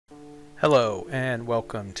Hello and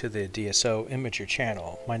welcome to the DSO Imager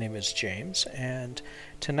channel. My name is James, and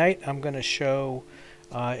tonight I'm going to show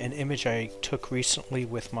an image I took recently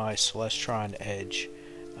with my Celestron Edge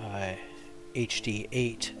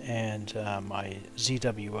HD8 and my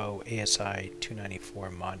ZWO ASI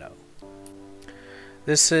 294 Mono.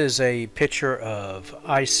 This is a picture of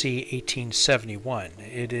IC 1871.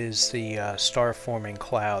 It is the star-forming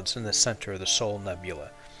clouds in the center of the Sol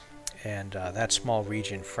Nebula. And that small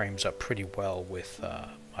region frames up pretty well with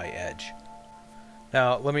my edge.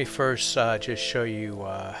 Now let me first just show you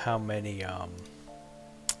how many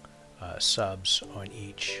subs on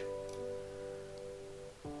each.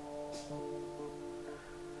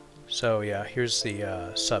 So yeah, here's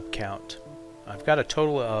the sub count. I've got a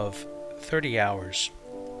total of 30 hours,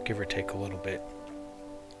 give or take a little bit.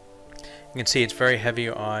 You can see it's very heavy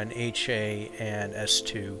on HA and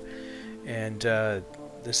S2, and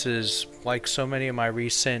this is like so many of my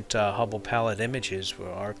recent Hubble palette images,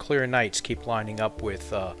 where our clear nights keep lining up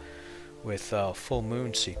with full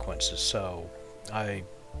moon sequences. So I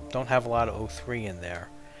don't have a lot of O3 in there,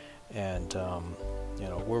 and you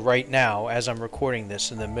know, we're right now, as I'm recording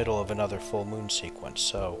this, in the middle of another full moon sequence.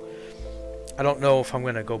 So I don't know if I'm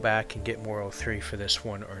going to go back and get more O3 for this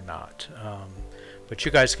one or not. But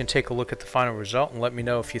you guys can take a look at the final result and let me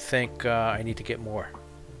know if you think I need to get more.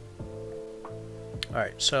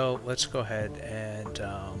 Alright, so let's go ahead and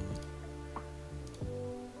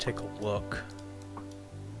take a look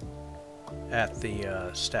at the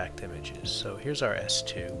stacked images. So here's our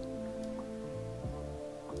S2.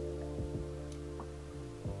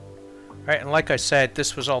 Alright, and like I said,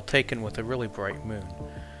 this was all taken with a really bright moon.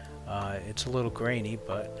 It's a little grainy,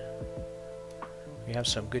 but we have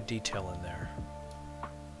some good detail in there.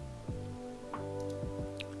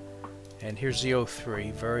 And here's the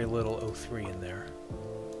O3, very little O3 in there.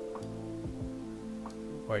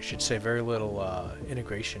 Or I should say very little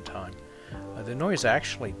integration time. The noise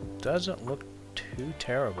actually doesn't look too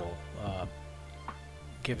terrible,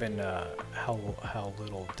 given how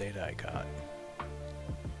little data I got.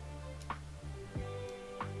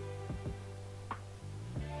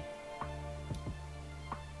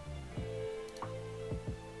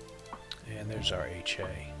 And there's our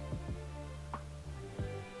HA.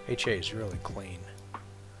 HA is really clean,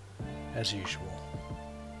 as usual.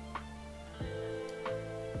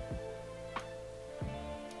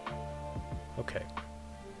 Okay.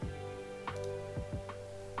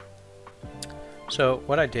 So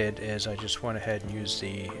what I did is I just went ahead and used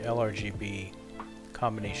the LRGB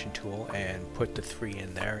combination tool and put the 3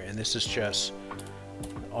 in there, and this is just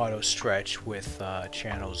auto stretch with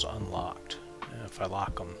channels unlocked. And if I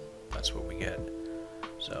lock them, that's what we get.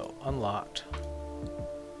 So unlocked.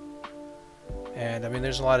 And I mean,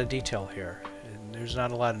 there's a lot of detail here, and there's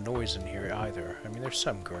not a lot of noise in here either. I mean, there's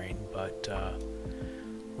some grain, but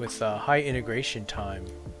with high integration time,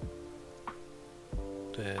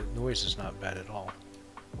 the noise is not bad at all.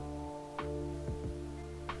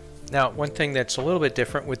 Now, one thing that's a little bit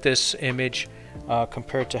different with this image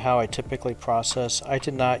compared to how I typically process, I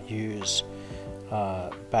did not use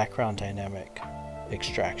background dynamic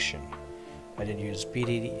extraction. I didn't use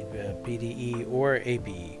BDE or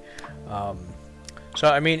ABE. So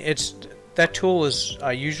I mean, that tool is,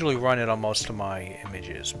 I usually run it on most of my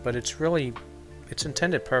images, but it's really, its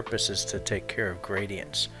intended purpose is to take care of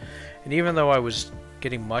gradients. And even though I was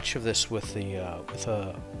getting much of this with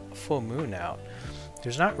a full moon out,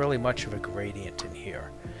 there's not really much of a gradient in here.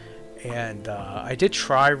 And I did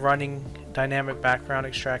try running dynamic background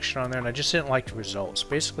extraction on there, and I just didn't like the results.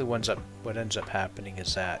 Basically, what ends up happening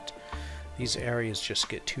is that these areas just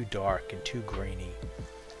get too dark and too grainy.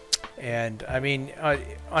 And I mean,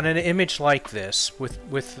 on an image like this,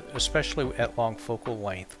 with especially at long focal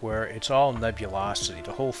length, where it's all nebulosity,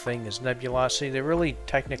 the whole thing is nebulosity, there really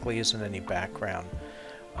technically isn't any background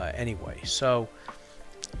anyway. So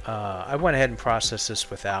I went ahead and processed this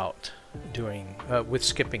without doing, with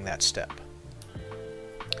skipping that step.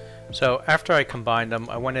 So after I combined them,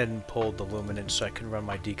 I went ahead and pulled the luminance so I can run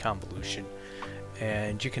my deconvolution,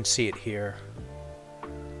 and you can see it here.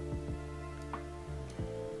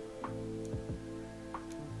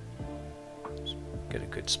 Get a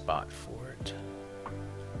good spot for it.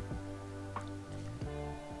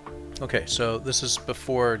 Okay, so this is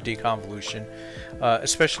before deconvolution.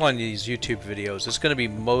 Especially on these YouTube videos, it's going to be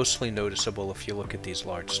mostly noticeable if you look at these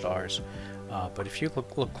large stars. But if you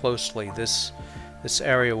look closely, this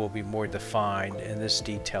area will be more defined, and this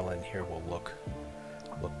detail in here will look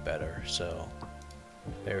better. So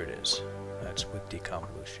there it is. That's with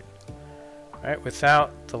deconvolution. All right,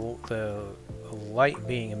 without the light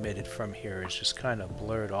being emitted from here is just kind of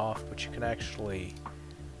blurred off, but you can actually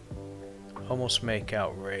almost make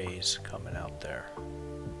out rays coming out there.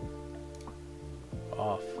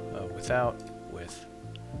 Off, without, with.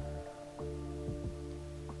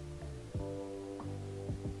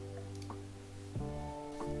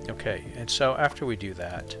 Okay, and so after we do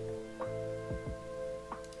that,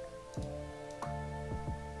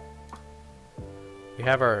 we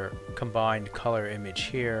have our combined color image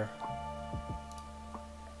here.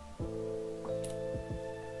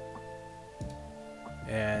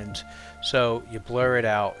 And so you blur it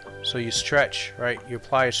out. So you stretch, right? You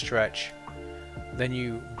apply a stretch, then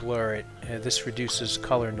you blur it. This reduces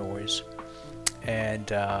color noise. And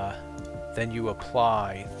then you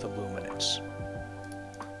apply the luminance.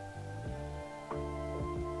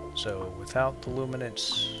 So without the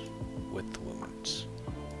luminance, with the luminance.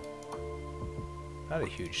 Not a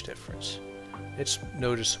huge difference. It's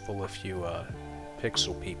noticeable if you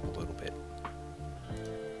pixel peep a little bit.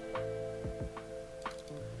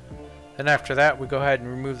 Then after that, we go ahead and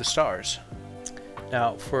remove the stars.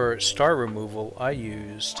 Now for star removal, I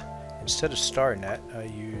used, instead of star net, I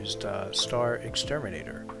used star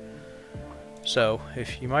exterminator. So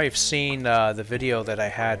if you might have seen the video that I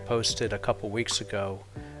had posted a couple weeks ago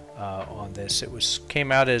on this, it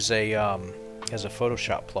came out as a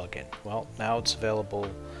Photoshop plugin. Well, now it's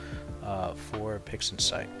available for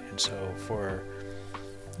PixInsight, and so for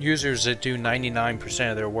users that do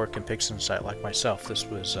 99% of their work in PixInsight, like myself, this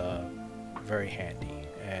was very handy,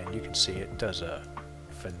 and you can see it does a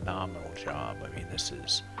phenomenal job. I mean, this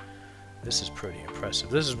is pretty impressive.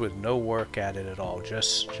 This is with no work added at all,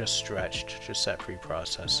 just stretched, just that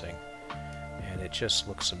pre-processing, and it just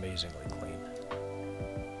looks amazingly clean.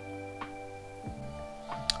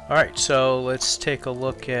 Alright, so let's take a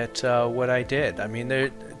look at what I did. I mean,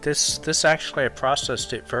 this actually, I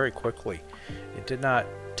processed it very quickly. It did not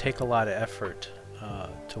take a lot of effort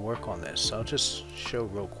to work on this. I'll just show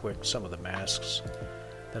real quick some of the masks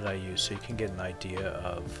that I use so you can get an idea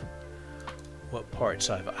of what parts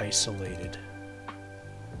I've isolated.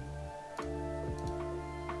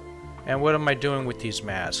 And what am I doing with these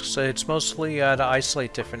masks? So it's mostly to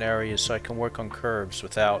isolate different areas so I can work on curves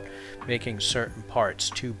without making certain parts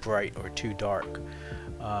too bright or too dark.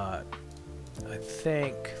 I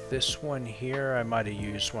think this one here I might have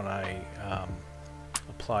used when I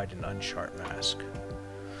applied an unsharp mask.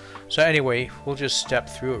 So anyway, we'll just step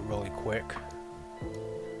through it really quick.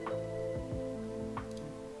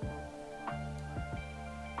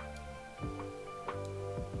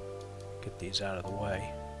 Get these out of the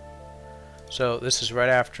way. So this is right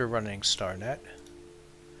after running StarNet.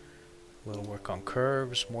 A little work on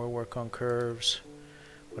curves, more work on curves.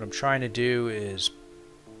 What I'm trying to do is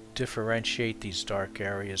differentiate these dark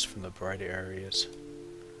areas from the bright areas.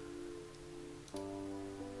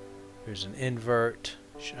 There's an invert.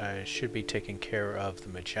 I should be taking care of the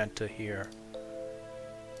magenta here.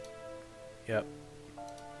 Yep.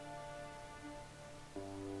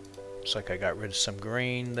 Looks like I got rid of some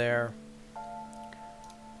green there.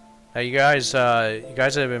 Now you guys that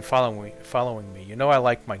have been following me, you know I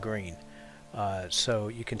like my green. So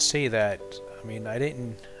you can see that, I mean, I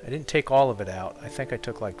didn't take all of it out. I think I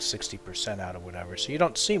took like 60% out of whatever. So you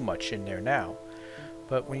don't see much in there now.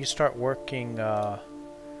 But when you start working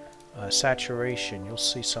saturation, you'll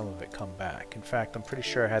see some of it come back. In fact, I'm pretty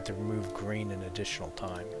sure I had to remove green an additional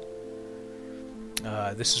time.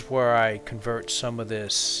 This is where I convert some of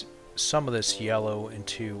this yellow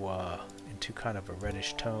into kind of a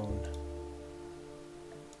reddish tone.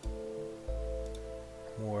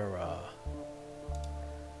 More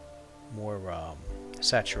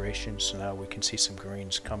saturation, so now we can see some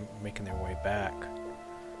greens making their way back.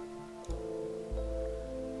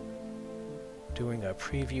 Doing a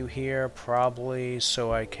preview here probably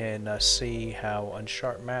so I can see how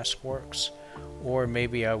unsharp mask works, or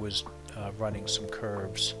maybe I was running some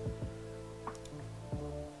curves.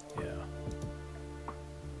 Yeah.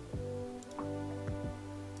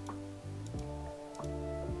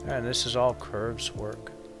 And this is all curves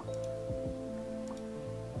work.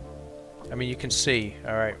 I mean, you can see,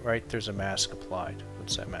 alright, right, there's a mask applied.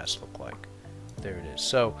 What's that mask look like? There it is.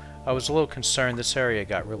 So I was a little concerned this area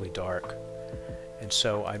got really dark, and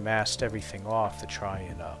so I masked everything off to try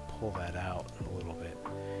and pull that out a little bit.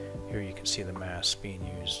 Here you can see the mask being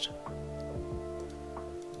used.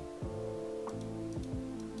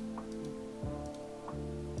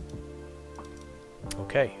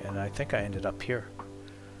 Okay, and I think I ended up here.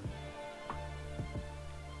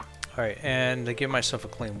 Alright, and to give myself a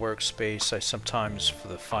clean workspace, I sometimes, for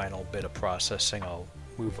the final bit of processing, I'll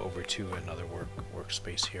move over to another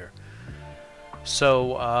workspace here.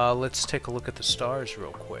 So let's take a look at the stars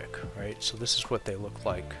real quick, right? So this is what they look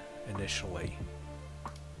like initially.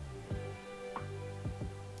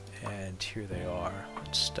 and here they are.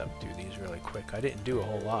 Let's step through these really quick. I didn't do a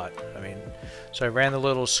whole lot. I mean, so I ran the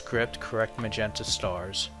little script, correct magenta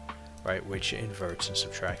stars, right, which inverts and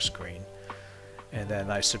subtracts green. And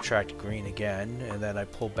then I subtract green again, and then I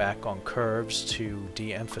pull back on curves to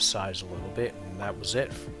de-emphasize a little bit, and that was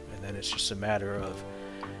it. And then it's just a matter of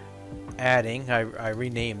adding. I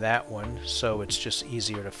renamed that one so it's just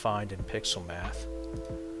easier to find in pixel math.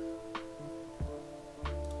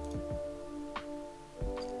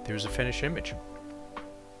 There's a finished image.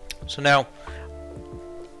 So now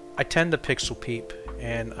I tend to pixel peep,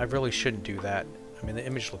 and I really shouldn't do that. I mean, the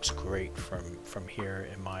image looks great from here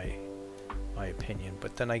in my opinion,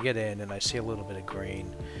 but then I get in and I see a little bit of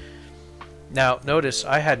green. Now notice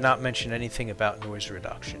I had not mentioned anything about noise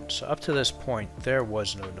reduction, so up to this point there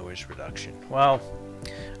was no noise reduction. Well,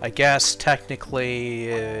 I guess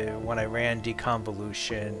technically when I ran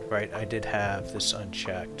deconvolution, right, I did have this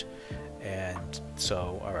unchecked, and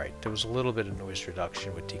so alright, there was a little bit of noise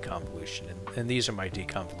reduction with deconvolution, and these are my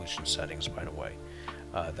deconvolution settings, by the way,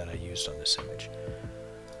 that I used on this image.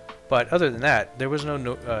 But other than that, there was no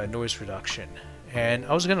noise reduction. And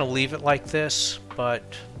I was going to leave it like this, but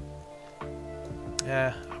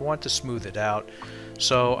I want to smooth it out.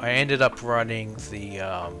 So I ended up running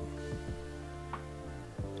the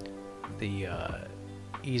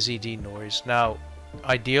easy denoise. Now,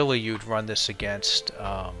 ideally you'd run this against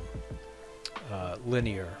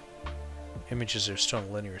linear. Images are still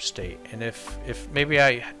in linear state. And if maybe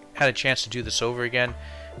I had a chance to do this over again,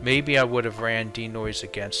 maybe I would have ran denoise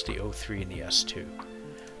against the O3 and the S2.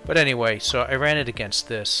 But anyway, so I ran it against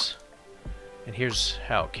this, and here's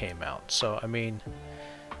how it came out. So, I mean,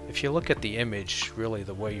 if you look at the image really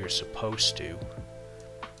the way you're supposed to,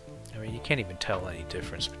 I mean, you can't even tell any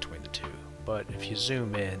difference between the two. But if you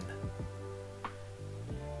zoom in,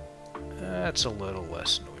 that's a little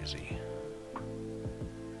less noisy.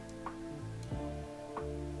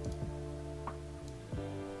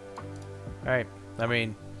 Alright, I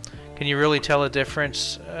mean, can you really tell a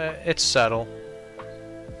difference? It's subtle.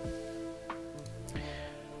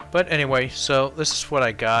 But anyway, so this is what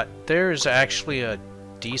I got. There's actually a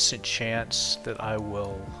decent chance that I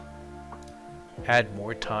will add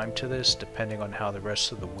more time to this depending on how the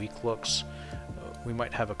rest of the week looks. We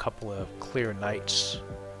might have a couple of clear nights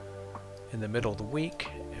in the middle of the week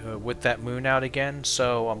with that moon out again,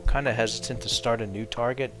 so I'm kind of hesitant to start a new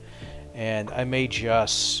target, and I may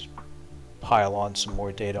just pile on some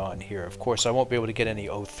more data on here. Of course, I won't be able to get any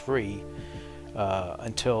O3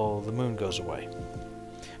 until the moon goes away.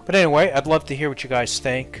 But anyway, I'd love to hear what you guys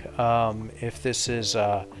think. If this is,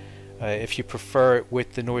 if you prefer it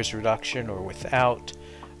with the noise reduction or without,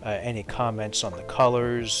 any comments on the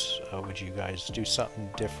colors. Would you guys do something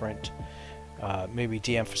different? Maybe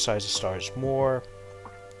de-emphasize the stars more.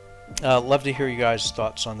 Love to hear you guys'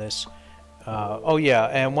 thoughts on this. Oh yeah,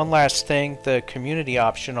 and one last thing, the community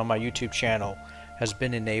option on my YouTube channel has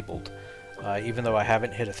been enabled, even though I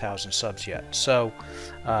haven't hit 1,000 subs yet. So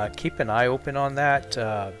keep an eye open on that.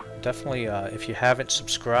 Definitely, if you haven't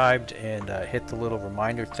subscribed and hit the little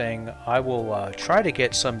reminder thing, I will try to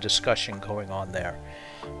get some discussion going on there.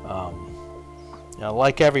 You know,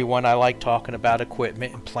 like everyone, I like talking about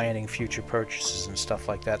equipment and planning future purchases and stuff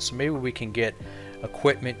like that. So maybe we can get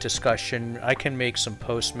equipment discussion. I can make some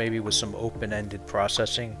posts maybe with some open-ended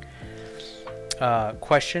processing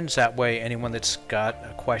questions. That way anyone that's got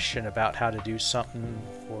a question about how to do something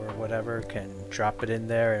or whatever can drop it in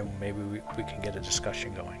there, and maybe we can get a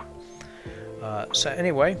discussion going. So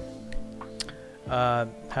anyway,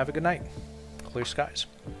 have a good night. Clear skies.